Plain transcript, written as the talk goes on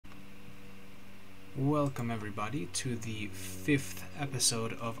Welcome everybody to the 5th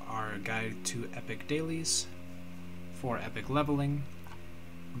episode of our guide to epic dailies for epic leveling.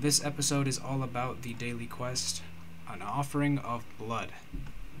 This episode is all about the daily quest, An Offering of Blood.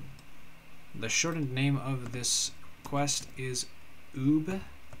 The shortened name of this quest is OOB,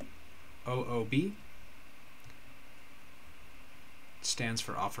 O-O-B. It stands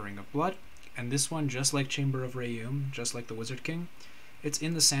for Offering of Blood, and this one, just like Chamber of Rayum, just like the Wizard King, it's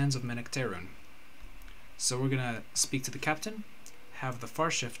in the sands of Menekterun. So we're going to speak to the captain, have the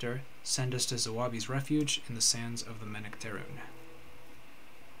Farshifter send us to Zawabi's refuge in the sands of the Menekterun.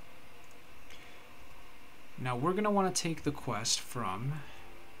 Now we're going to want to take the quest from...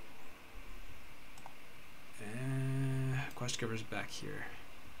 quest giver's back here.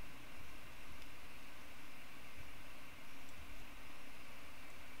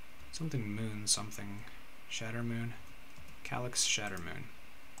 Something moon, something Shatter Moon. Calyx Shatter Moon.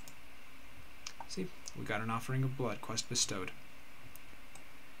 See, we got an Offering of Blood, quest bestowed.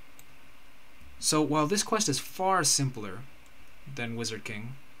 So while this quest is far simpler than Wizard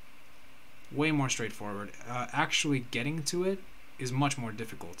King, way more straightforward, actually getting to it is much more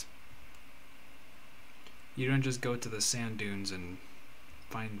difficult. You don't just go to the sand dunes and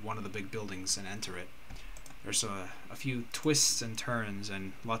find one of the big buildings and enter it. There's a few twists and turns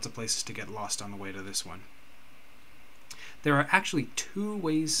and lots of places to get lost on the way to this one. There are actually two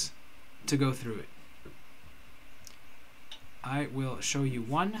ways to go through it. I will show you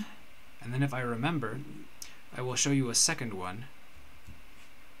one, and then if I remember, I will show you a second one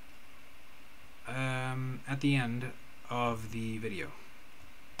at the end of the video.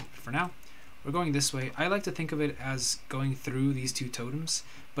 For now, we're going this way. I like to think of it as going through these two totems,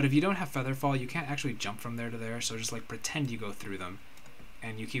 but if you don't have Featherfall, you can't actually jump from there to there, so just like pretend you go through them,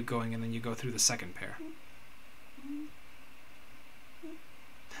 and you keep going, and then you go through the second pair.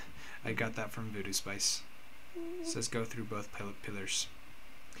 I got that from Voodoo Spice. It says go through both pillars.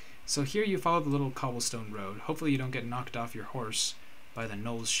 So here you follow the little cobblestone road. Hopefully you don't get knocked off your horse by the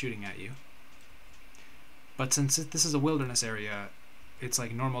gnolls shooting at you. But since this is a wilderness area, it's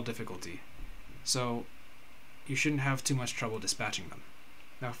like normal difficulty. So you shouldn't have too much trouble dispatching them.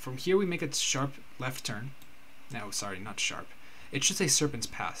 Now from here we make a sharp left turn. No, sorry, not sharp. It should say Serpent's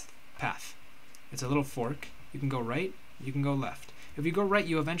Path. It's a little fork. You can go right, you can go left. If you go right,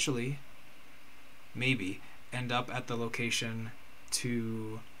 you eventually, maybe, end up at the location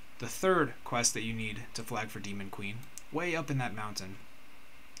to the third quest that you need to flag for Demon Queen, way up in that mountain.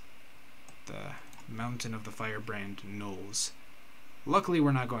 The Mountain of the Firebrand Gnolls. Luckily,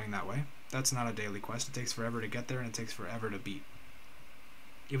 we're not going that way. That's not a daily quest. It takes forever to get there, and it takes forever to beat.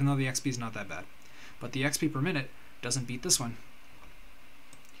 Even though the XP is not that bad. But the XP per minute doesn't beat this one.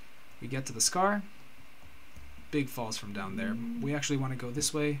 We get to the Scar. Big falls from down there. We actually want to go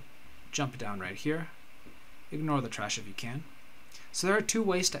this way, jump down right here. Ignore the trash if you can. So there are two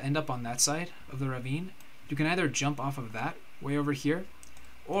ways to end up on that side of the ravine. You can either jump off of that way over here,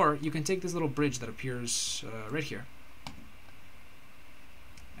 or you can take this little bridge that appears right here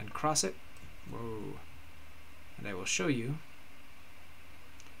and cross it. Whoa. And I will show you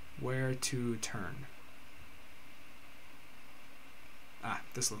where to turn. Ah,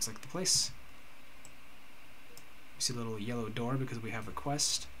 this looks like the place. See a little yellow door because we have a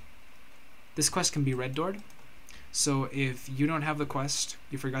quest. This quest can be red doored. So if you don't have the quest,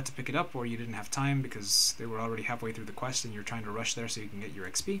 you forgot to pick it up, or you didn't have time because they were already halfway through the quest and you're trying to rush there so you can get your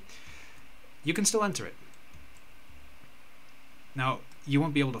XP, you can still enter it. Now, you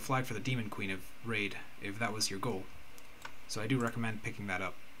won't be able to flag for the Demon Queen of Raid if that was your goal. So I do recommend picking that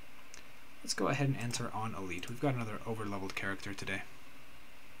up. Let's go ahead and enter on Elite. We've got another over-leveled character today.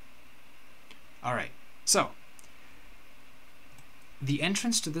 Alright, so the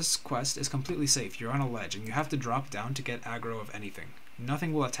entrance to this quest is completely safe. You're on a ledge, and you have to drop down to get aggro of anything.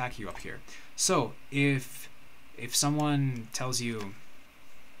 Nothing will attack you up here. So, if someone tells you,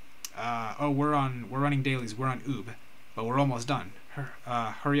 oh, we're running dailies, we're on OOB, but we're almost done.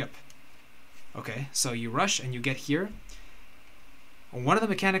 Hurry up. Okay, so you rush and you get here. One of the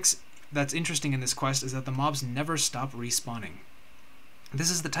mechanics that's interesting in this quest is that the mobs never stop respawning. This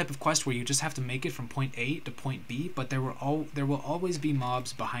is the type of quest where you just have to make it from point A to point B, but there will always be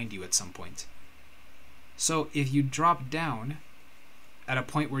mobs behind you at some point. So if you drop down at a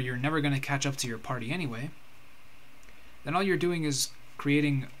point where you're never going to catch up to your party anyway, then all you're doing is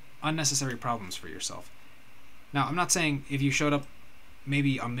creating unnecessary problems for yourself. Now, I'm not saying if you showed up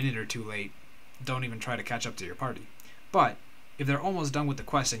maybe a minute or two late, don't even try to catch up to your party. But if they're almost done with the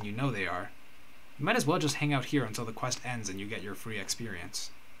quest and you know they are, you might as well just hang out here until the quest ends and you get your free experience.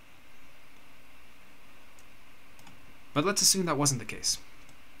 But let's assume that wasn't the case.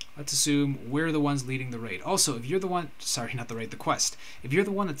 Let's assume we're the ones leading the raid. Also, if you're the one, sorry, not the raid, the quest. If you're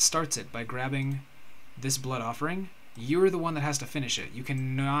the one that starts it by grabbing this blood offering, you're the one that has to finish it. You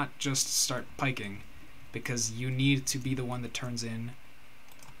cannot just start piking, because you need to be the one that turns in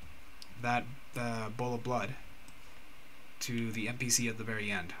that bowl of blood to the NPC at the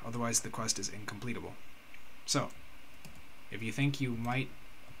very end. Otherwise, the quest is incompletable. So, if you think you might,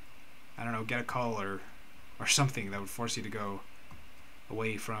 I don't know, get a call or something that would force you to go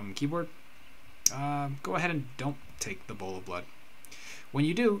away from keyboard, go ahead and don't take the bowl of blood. When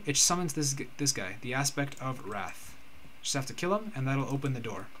you do, it summons this guy, the Aspect of Wrath. Just have to kill him, and that'll open the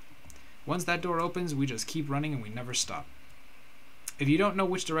door. Once that door opens, we just keep running and we never stop. If you don't know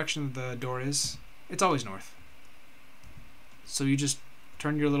which direction the door is, it's always north. So you just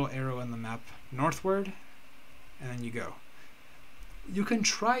turn your little arrow in the map northward, and then you go. You can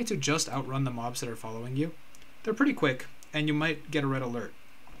try to just outrun the mobs that are following you. They're pretty quick, and you might get a red alert.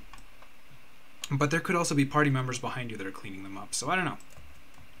 But there could also be party members behind you that are cleaning them up, so I don't know.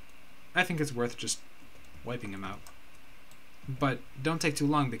 I think it's worth just wiping them out. But don't take too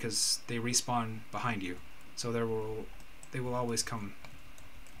long, because they respawn behind you. So they will always come.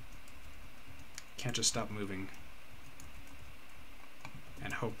 Can't just stop moving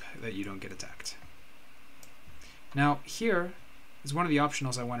and hope that you don't get attacked. Now, here is one of the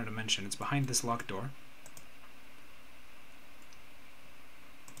optionals I wanted to mention. It's behind this locked door.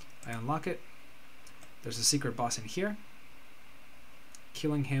 I unlock it. There's a secret boss in here.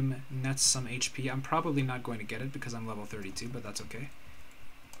 Killing him nets some HP. I'm probably not going to get it because I'm level 32, but that's okay.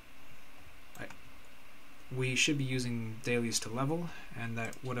 We should be using dailies to level, and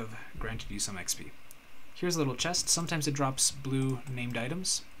that would have granted you some XP. Here's a little chest. Sometimes it drops blue named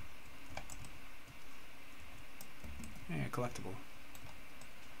items. Yeah, collectible.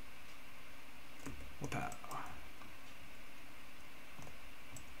 Whoop-ow.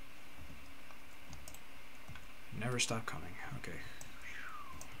 Never stop coming. Okay.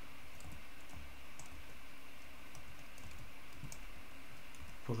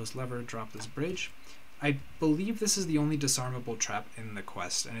 Pull this lever, drop this bridge. I believe this is the only disarmable trap in the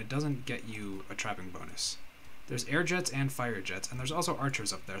quest, and it doesn't get you a trapping bonus. There's air jets and fire jets, and there's also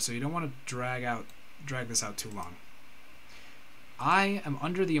archers up there, so you don't want to drag this out too long. I am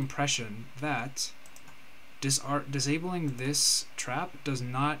under the impression that disabling this trap does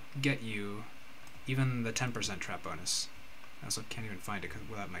not get you even the 10% trap bonus. I also can't even find it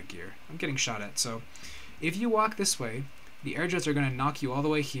without my gear. I'm getting shot at, so if you walk this way, the air jets are going to knock you all the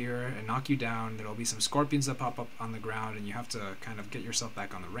way here and knock you down. There'll be some scorpions that pop up on the ground, and you have to kind of get yourself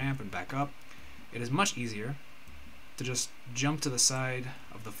back on the ramp and back up. It is much easier to just jump to the side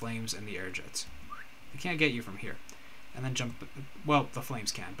of the flames and the air jets. They can't get you from here. And then jump, well, the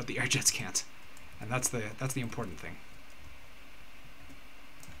flames can, but the air jets can't. And that's the important thing.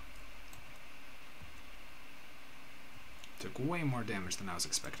 Took way more damage than I was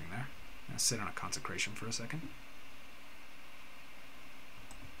expecting there. I'm going to sit on a consecration for a second.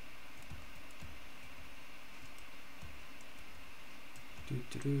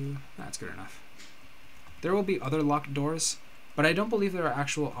 That's good enough. There will be other locked doors, but I don't believe there are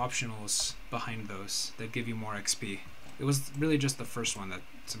actual optionals behind those that give you more XP. It was really just the first one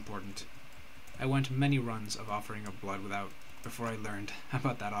that's important. I went many runs of offering of blood before I learned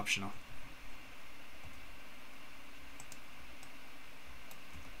about that optional.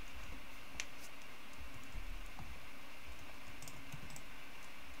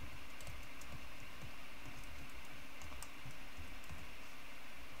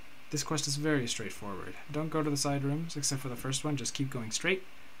 This quest is very straightforward. Don't go to the side rooms, except for the first one, just keep going straight.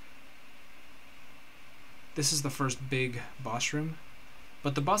 This is the first big boss room,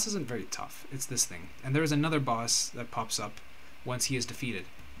 but the boss isn't very tough. It's this thing. And there is another boss that pops up once he is defeated.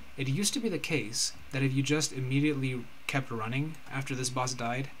 It used to be the case that if you just immediately kept running after this boss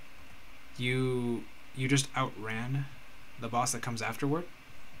died, you just outran the boss that comes afterward,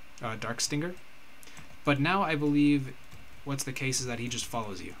 Dark Stinger. But now I believe what's the case is that he just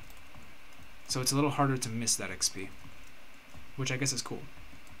follows you. So it's a little harder to miss that XP, which I guess is cool,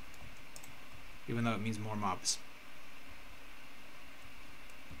 even though it means more mobs.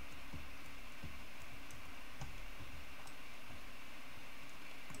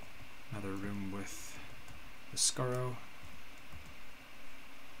 Another room with the Scarrow.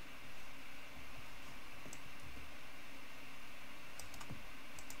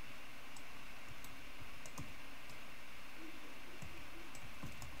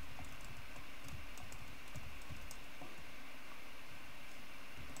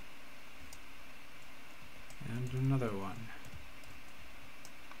 Another one.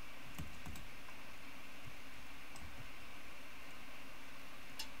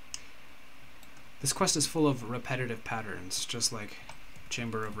 This quest is full of repetitive patterns, just like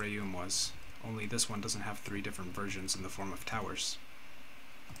Chamber of Rayum was, only this one doesn't have 3 different versions in the form of towers.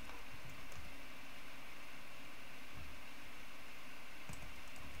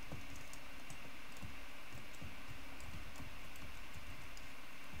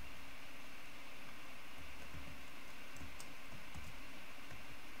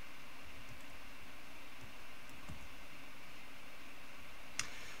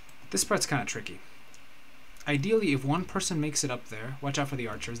 This part's kind of tricky. Ideally, if one person makes it up there, watch out for the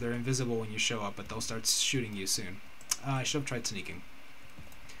archers. They're invisible when you show up, but they'll start shooting you soon. I should have tried sneaking.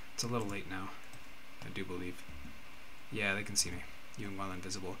 It's a little late now, I do believe. Yeah, they can see me, even while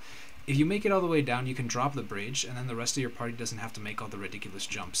invisible. If you make it all the way down, you can drop the bridge, and then the rest of your party doesn't have to make all the ridiculous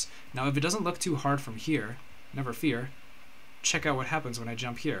jumps. Now, if it doesn't look too hard from here, never fear, check out what happens when I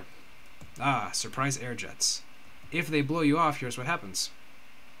jump here. Ah, surprise air jets. If they blow you off, here's what happens.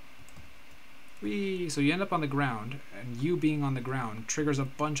 Whee! So you end up on the ground, and you being on the ground triggers a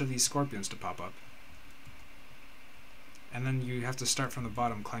bunch of these scorpions to pop up. And then you have to start from the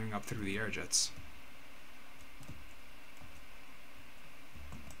bottom, climbing up through the air jets.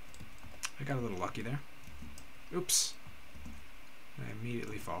 I got a little lucky there. Oops. I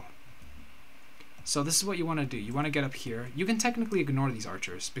immediately fall. So this is what you want to do. You want to get up here. You can technically ignore these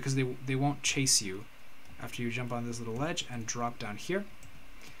archers, because they won't chase you after you jump on this little ledge and drop down here.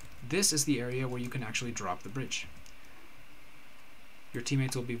 This is the area where you can actually drop the bridge. Your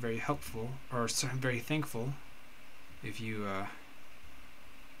teammates will be very helpful, or very thankful, if you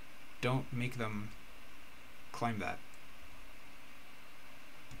don't make them climb that.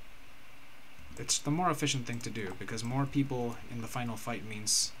 It's the more efficient thing to do, because more people in the final fight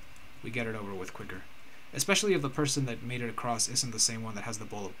means we get it over with quicker. Especially if the person that made it across isn't the same one that has the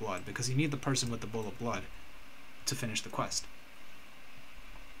bowl of blood, because you need the person with the bowl of blood to finish the quest.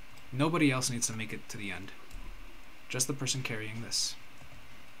 Nobody else needs to make it to the end. Just the person carrying this.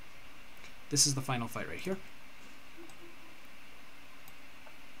 This is the final fight right here.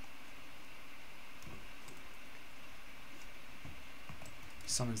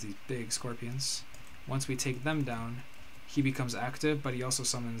 Summons these big scorpions. Once we take them down, he becomes active, but he also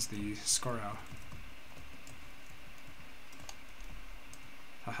summons the Scorao.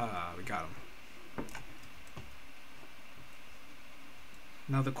 Haha, we got him.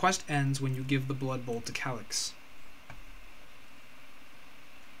 Now the quest ends when you give the blood bowl to Calyx.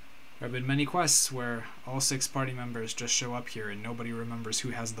 There have been many quests where all 6 party members just show up here and nobody remembers who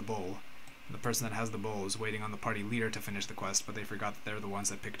has the bowl. And the person that has the bowl is waiting on the party leader to finish the quest, but they forgot that they're the ones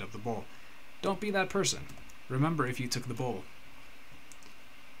that picked up the bowl. Don't be that person. Remember if you took the bowl.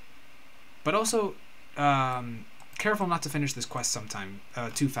 But also, careful not to finish this quest sometime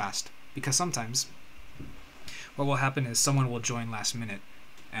too fast, because sometimes what will happen is someone will join last minute,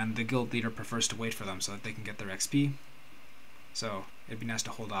 and the guild leader prefers to wait for them so that they can get their XP. So it'd be nice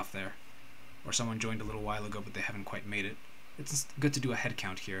to hold off there. Or someone joined a little while ago but they haven't quite made it. It's good to do a head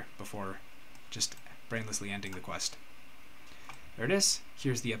count here before just brainlessly ending the quest. There it is.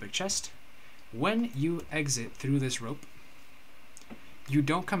 Here's the epic chest. When you exit through this rope, you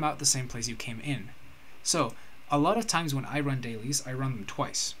don't come out the same place you came in. So a lot of times when I run dailies, I run them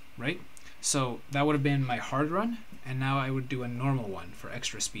twice, right? So that would have been my hard run, and now I would do a normal one for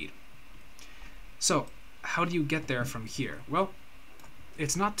extra speed. So how do you get there from here? Well,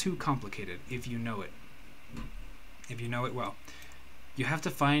 it's not too complicated if you know it. If you know it well. You have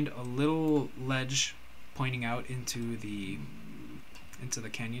to find a little ledge pointing out into the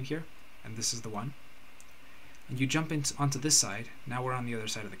canyon here, and this is the one. And you jump onto this side. Now we're on the other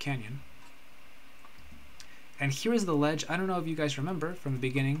side of the canyon. And here is the ledge. I don't know if you guys remember from the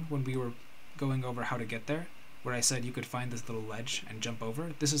beginning when we were going over how to get there, where I said you could find this little ledge and jump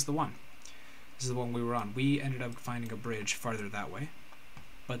over. This is the one. This is the one we were on. We ended up finding a bridge farther that way,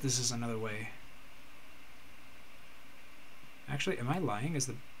 but this is another way. Actually, am I lying?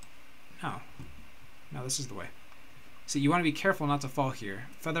 No, this is the way. So you want to be careful not to fall here.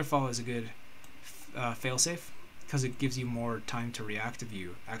 Feather fall is a good failsafe, because it gives you more time to react if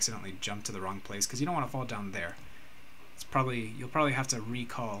you accidentally jump to the wrong place, because you don't want to fall down there. You'll probably have to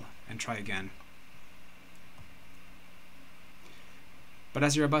recall and try again. But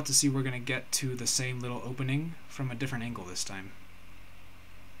as you're about to see, we're going to get to the same little opening from a different angle this time.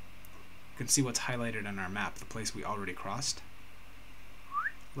 You can see what's highlighted on our map, the place we already crossed.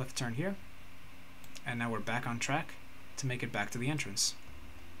 Left turn here. And now we're back on track to make it back to the entrance.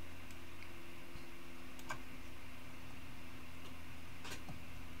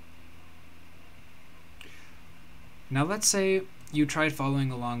 Now let's say you tried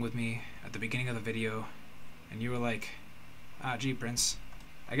following along with me at the beginning of the video and you were like, ah, gee, Prince,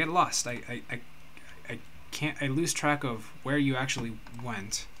 I get lost. I I lose track of where you actually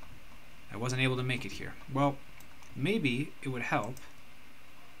went. I wasn't able to make it here. Well, maybe it would help.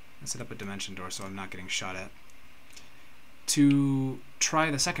 Let's set up a dimension door so I'm not getting shot at. To try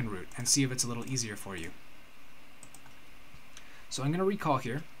the second route and see if it's a little easier for you. So I'm going to recall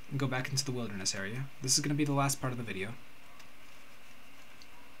here and go back into the wilderness area. This is going to be the last part of the video.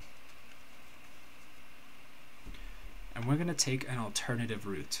 And we're going to take an alternative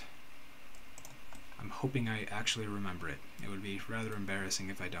route. I'm hoping I actually remember it. It would be rather embarrassing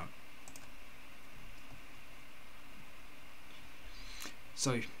if I don't.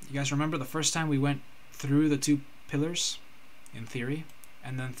 So you guys remember the first time we went through the two pillars, in theory,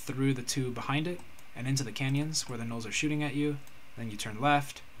 and then through the two behind it, and into the canyons where the gnolls are shooting at you, then you turn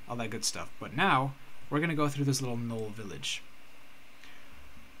left, all that good stuff. But now, we're going to go through this little gnoll village.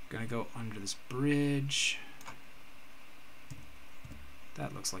 Going to go under this bridge.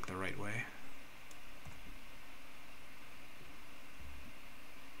 That looks like the right way.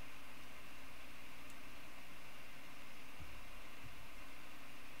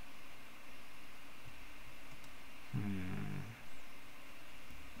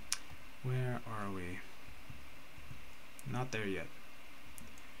 Where are we? Not there yet.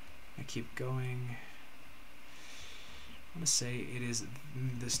 I keep going. I want to say it is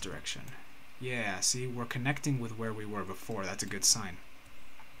in this direction. Yeah, see, we're connecting with where we were before. That's a good sign.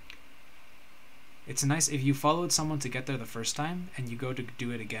 It's nice if you followed someone to get there the first time and you go to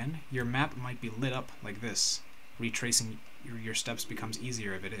do it again, your map might be lit up like this. Retracing your steps becomes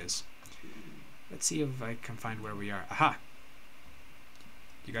easier if it is. Let's see if I can find where we are. Aha!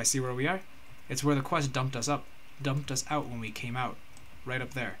 You guys see where we are? It's where the quest dumped us out when we came out, right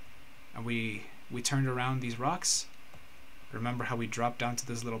up there. And we turned around these rocks. Remember how we dropped down to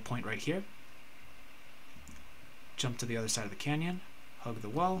this little point right here? Jump to the other side of the canyon, hug the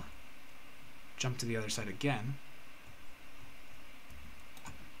wall, jump to the other side again.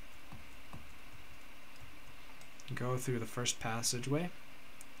 Go through the first passageway,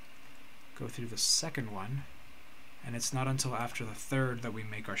 go through the second one, and it's not until after the third that we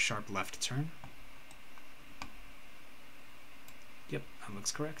make our sharp left turn. Yep, that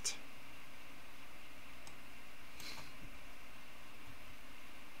looks correct.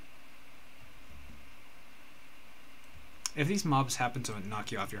 If these mobs happen to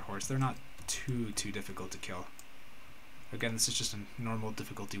knock you off your horse, they're not too difficult to kill. Again, this is just a normal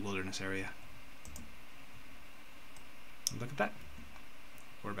difficulty wilderness area. Look at that.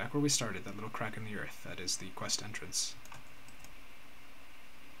 We're back where we started, that little crack in the earth. That is the quest entrance.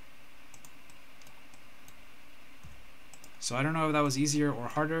 So I don't know if that was easier or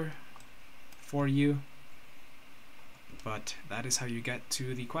harder for you, but that is how you get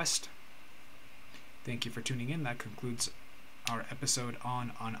to the quest. Thank you for tuning in. That concludes our episode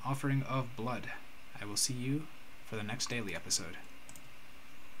on An Offering of Blood. I will see you for the next daily episode.